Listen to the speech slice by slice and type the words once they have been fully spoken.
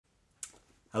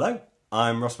Hello,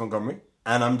 I'm Ross Montgomery,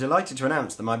 and I'm delighted to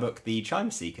announce that my book, The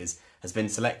Chime Seekers, has been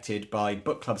selected by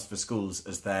book clubs for schools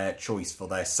as their choice for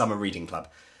their summer reading club,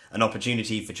 an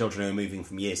opportunity for children who are moving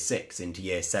from year 6 into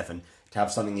year 7 to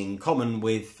have something in common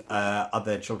with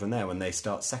other children there when they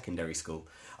start secondary school.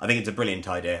 I think it's a brilliant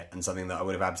idea and something that I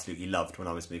would have absolutely loved when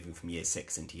I was moving from year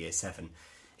 6 into year 7.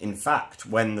 In fact,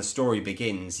 when the story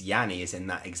begins, Yanni is in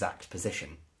that exact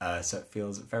position, so it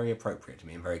feels very appropriate to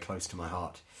me and very close to my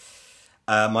heart.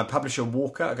 My publisher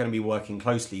Walker are going to be working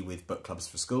closely with book clubs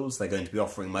for schools. They're going to be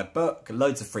offering my book,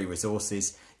 loads of free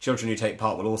resources. Children who take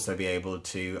part will also be able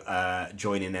to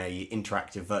join in an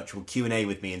interactive virtual Q&A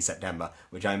with me in September,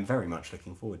 which I'm very much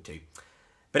looking forward to.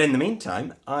 But in the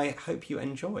meantime, I hope you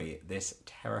enjoy this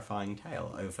terrifying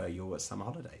tale over your summer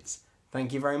holidays.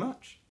 Thank you very much.